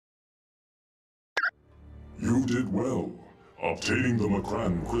You did well. Obtaining the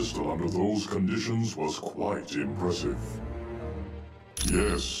Macran crystal under those conditions was quite impressive.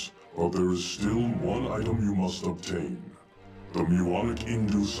 Yes, but there is still one item you must obtain. The muonic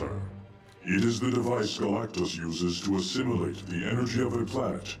inducer. It is the device Galactus uses to assimilate the energy of a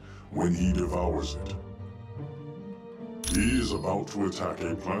planet when he devours it. He is about to attack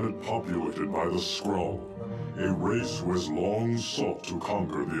a planet populated by the Skrull, a race who has long sought to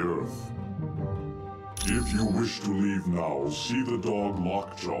conquer the Earth. If you wish to leave now, see the dog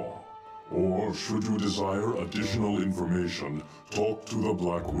Lockjaw. Or, should you desire additional information, talk to the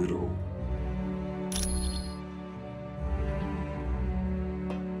Black Widow.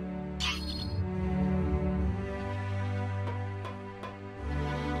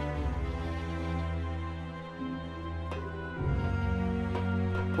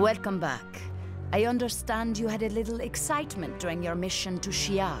 Welcome back. I understand you had a little excitement during your mission to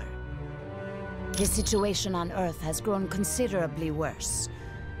Shi'ar. The situation on Earth has grown considerably worse.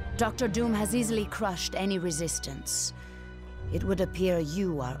 Dr. Doom has easily crushed any resistance. It would appear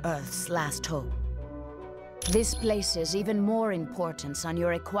you are Earth's last hope. This places even more importance on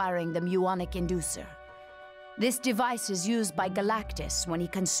your acquiring the muonic inducer. This device is used by Galactus when he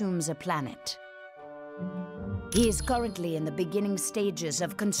consumes a planet. He is currently in the beginning stages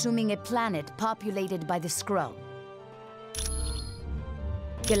of consuming a planet populated by the Skrull.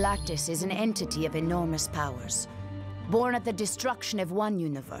 Galactus is an entity of enormous powers. Born at the destruction of one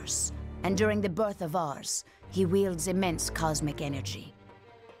universe, and during the birth of ours, he wields immense cosmic energy.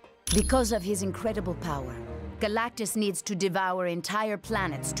 Because of his incredible power, Galactus needs to devour entire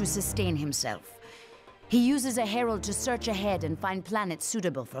planets to sustain himself. He uses a herald to search ahead and find planets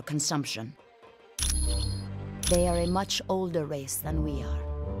suitable for consumption. They are a much older race than we are,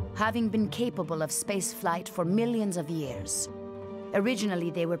 having been capable of space flight for millions of years.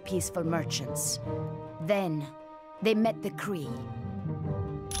 Originally, they were peaceful merchants. Then, they met the Kree.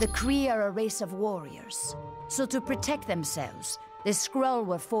 The Kree are a race of warriors. So to protect themselves, the Skrull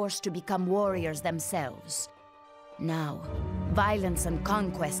were forced to become warriors themselves. Now, violence and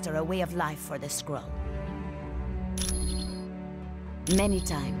conquest are a way of life for the Skrull. Many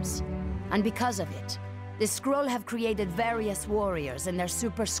times. And because of it, the Skrull have created various warriors in their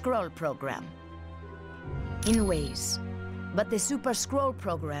Super Skrull program. In ways. But the Super Skrull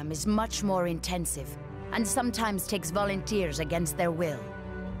program is much more intensive, and sometimes takes volunteers against their will.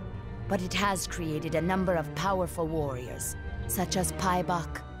 But it has created a number of powerful warriors, such as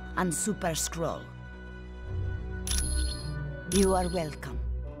Paibok and Super Skrull. You are welcome.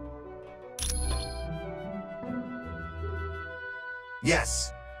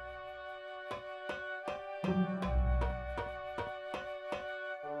 Yes.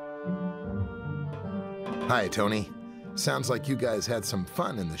 Hi, Tony. Sounds like you guys had some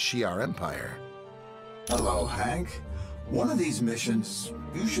fun in the Shi'ar Empire. Hello, Hank. One of these missions,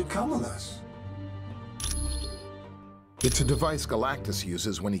 you should come with us. It's a device Galactus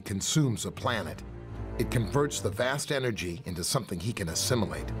uses when he consumes a planet. It converts the vast energy into something he can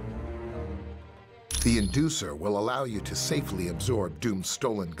assimilate. The inducer will allow you to safely absorb Doom's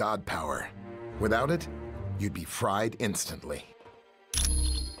stolen god power. Without it, you'd be fried instantly.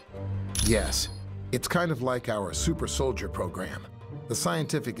 Yes, it's kind of like our Super Soldier program, the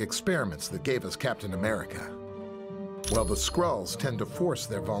scientific experiments that gave us Captain America. Well, the Skrulls tend to force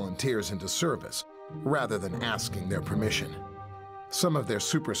their volunteers into service, rather than asking their permission. Some of their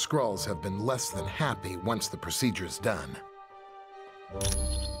Super Skrulls have been less than happy once the procedure's done.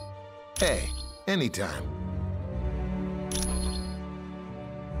 Hey, anytime.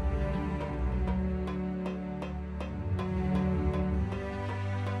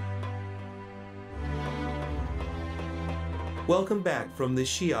 Welcome back from the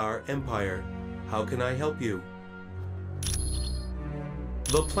Shi'ar Empire. How can I help you?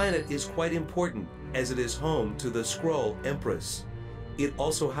 The planet is quite important as it is home to the Skrull Empress. It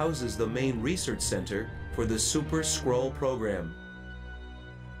also houses the main research center for the Super Skrull program.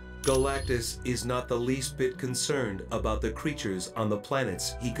 Galactus is not the least bit concerned about the creatures on the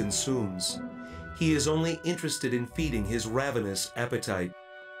planets he consumes. He is only interested in feeding his ravenous appetite.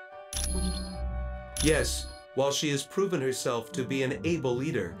 Yes, while she has proven herself to be an able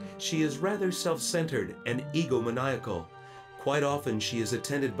leader, she is rather self-centered and egomaniacal. Quite often she is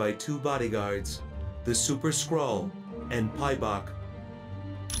attended by two bodyguards, the Super Skrull and Paibok.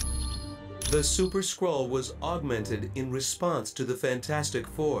 The Super Skrull was augmented in response to the Fantastic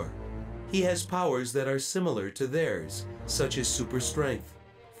Four. He has powers that are similar to theirs, such as super strength,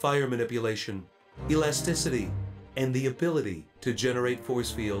 fire manipulation, elasticity, and the ability to generate force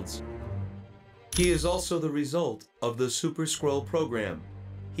fields. He is also the result of the Super Skrull program.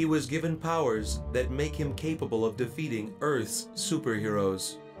 He was given powers that make him capable of defeating Earth's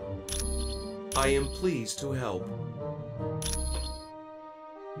superheroes. I am pleased to help.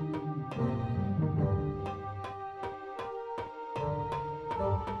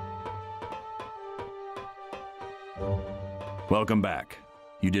 Welcome back.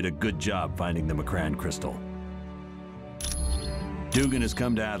 You did a good job finding the Macran crystal. Dugan has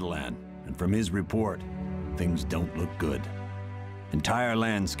come to Attilan, and from his report, things don't look good. Entire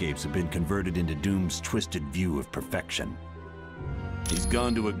landscapes have been converted into Doom's twisted view of perfection. He's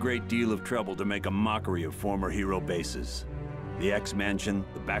gone to a great deal of trouble to make a mockery of former hero bases. The X-Mansion,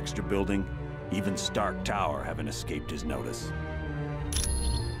 the Baxter Building, even Stark Tower haven't escaped his notice.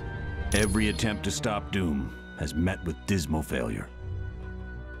 Every attempt to stop Doom has met with dismal failure.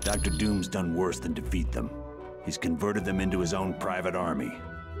 Dr. Doom's done worse than defeat them. He's converted them into his own private army.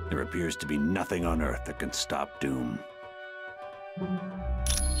 There appears to be nothing on Earth that can stop Doom.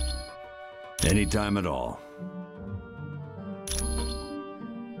 Anytime at all.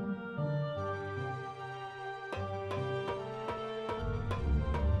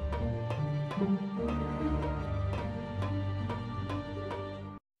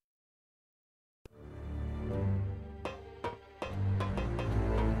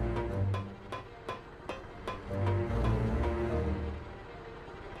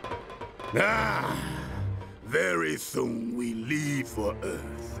 Very soon we leave for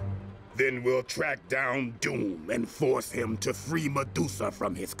Earth. Then we'll track down Doom and force him to free Medusa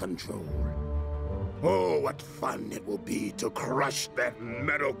from his control. Oh, what fun it will be to crush that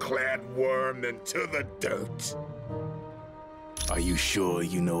metal-clad worm into the dirt. Are you sure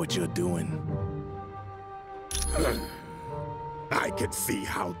you know what you're doing? I could see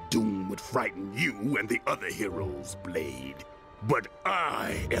how Doom would frighten you and the other heroes, Blade. But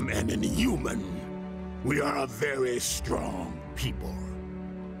I am an Inhuman. We are a very strong people.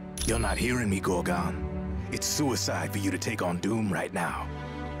 You're not hearing me, Gorgon. It's suicide for you to take on Doom right now.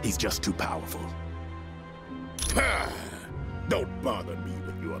 He's just too powerful. Ha! Don't bother me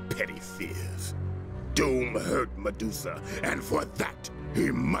with your petty fears. Doom hurt Medusa, and for that,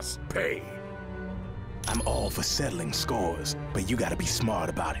 he must pay. I'm all for settling scores, but you gotta be smart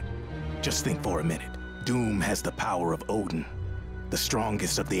about it. Just think for a minute. Doom has the power of Odin, the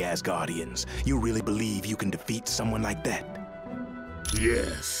strongest of the Asgardians. You really believe you can defeat someone like that?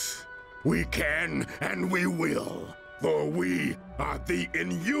 Yes, we can and we will, for we are the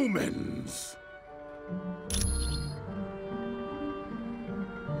Inhumans.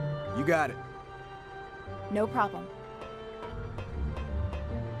 You got it. No problem.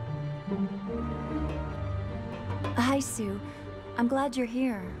 Hi, Sue. I'm glad you're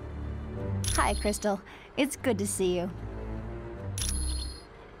here. Hi, Crystal. It's good to see you.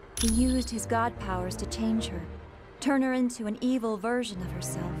 He used his god powers to change her, turn her into an evil version of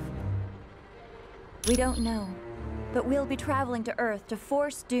herself. We don't know, but we'll be traveling to Earth to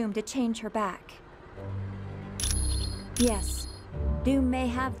force Doom to change her back. Yes, Doom may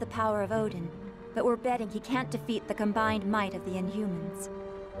have the power of Odin, but we're betting he can't defeat the combined might of the Inhumans.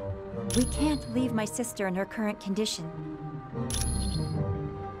 We can't leave my sister in her current condition.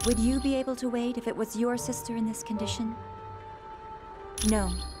 Would you be able to wait if it was your sister in this condition?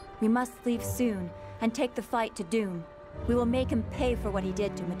 No, we must leave soon and take the fight to Doom. We will make him pay for what he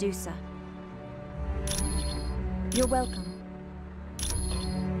did to Medusa. You're welcome.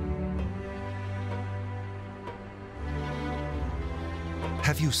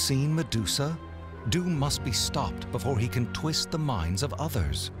 Have you seen Medusa? Doom must be stopped before he can twist the minds of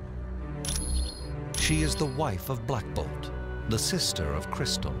others. She is the wife of Black Bolt, the sister of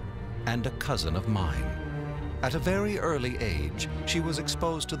Crystal, and a cousin of mine. At a very early age, she was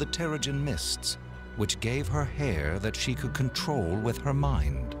exposed to the Terrigen mists, which gave her hair that she could control with her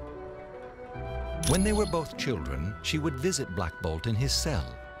mind. When they were both children, she would visit Black Bolt in his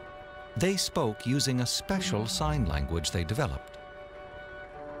cell. They spoke using a special sign language they developed.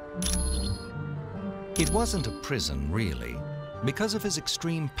 It wasn't a prison, really. Because of his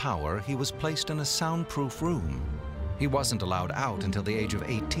extreme power, he was placed in a soundproof room. He wasn't allowed out until the age of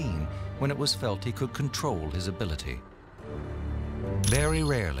 18, when it was felt he could control his ability. Very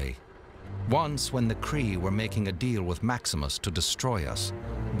rarely. Once, when the Kree were making a deal with Maximus to destroy us,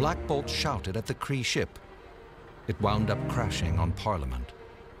 Black Bolt shouted at the Kree ship. It wound up crashing on Parliament,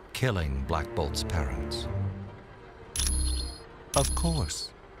 killing Black Bolt's parents. Of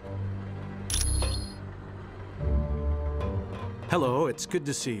course. Hello, it's good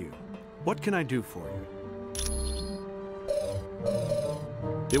to see you. What can I do for you?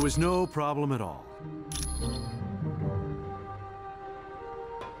 It was no problem at all.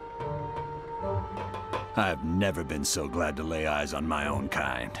 I've never been so glad to lay eyes on my own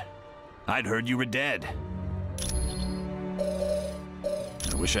kind. I'd heard you were dead.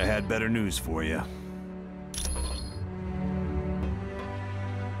 I wish I had better news for you.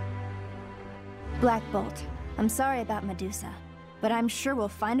 Black Bolt, I'm sorry about Medusa, but I'm sure we'll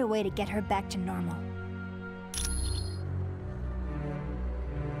find a way to get her back to normal.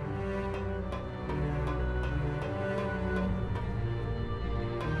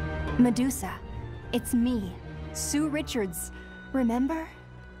 Medusa, it's me, Sue Richards. Remember?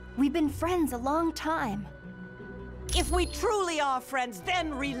 We've been friends a long time. If we truly are friends,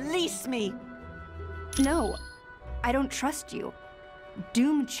 then release me! No, I don't trust you.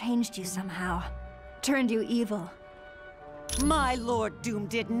 Doom changed you somehow. Turned you evil. My Lord Doom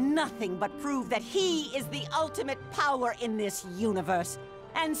did nothing but prove that he is the ultimate power in this universe.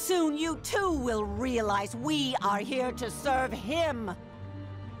 And soon you too will realize we are here to serve him.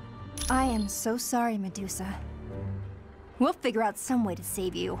 I am so sorry, Medusa. We'll figure out some way to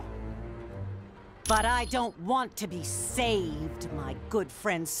save you. But I don't want to be saved, my good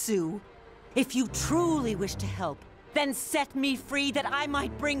friend Sue. If you truly wish to help, then set me free that I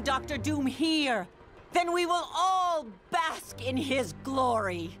might bring Dr. Doom here. Then we will all bask in his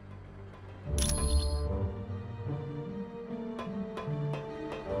glory.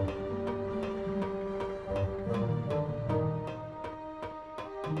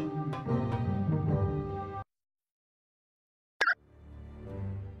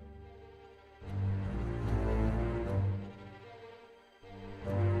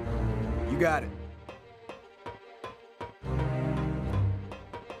 You got it.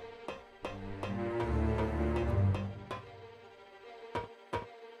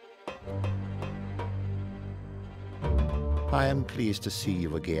 I am pleased to see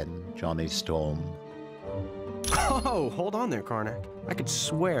you again, Johnny Storm. Oh, hold on there, Karnak. I could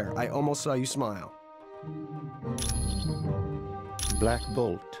swear I almost saw you smile. Black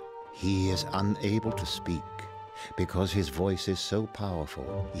Bolt, he is unable to speak because his voice is so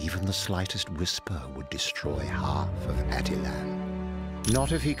powerful, even the slightest whisper would destroy half of Attilan.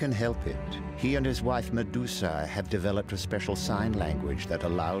 Not if he can help it. He and his wife Medusa have developed a special sign language that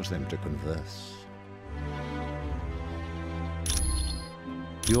allows them to converse.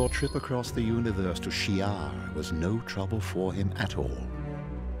 Your trip across the universe to Shi'ar was no trouble for him at all.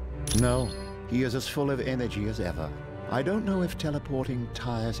 No, he is as full of energy as ever. I don't know if teleporting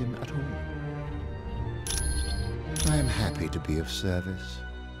tires him at all. I am happy to be of service.